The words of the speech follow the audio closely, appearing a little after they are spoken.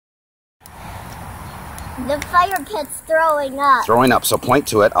The fire pit's throwing up. Throwing up, so point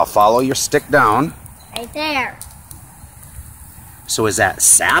to it. I'll follow your stick down. Right there. So is that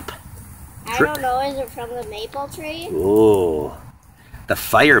sap? I don't know, is it from the maple tree? Ooh. The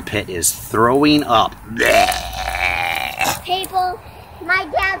fire pit is throwing up. People, my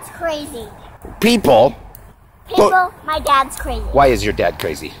dad's crazy. People? My dad's crazy. Why is your dad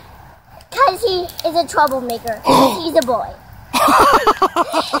crazy? Because he is a troublemaker. He's a boy.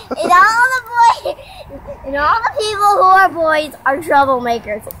 and all the people who are boys are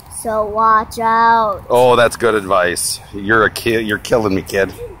troublemakers. So watch out. Oh, that's good advice. You're a kid. You're killing me,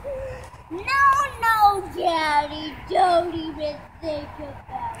 kid. No, Daddy. Don't even think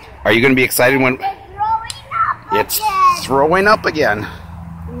about it. Are you going to be excited when It's throwing up again. it's throwing up again?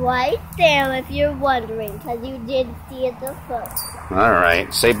 Right there, if you're wondering, because you did see it the first. All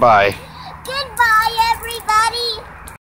right. Say bye. Goodbye, everybody.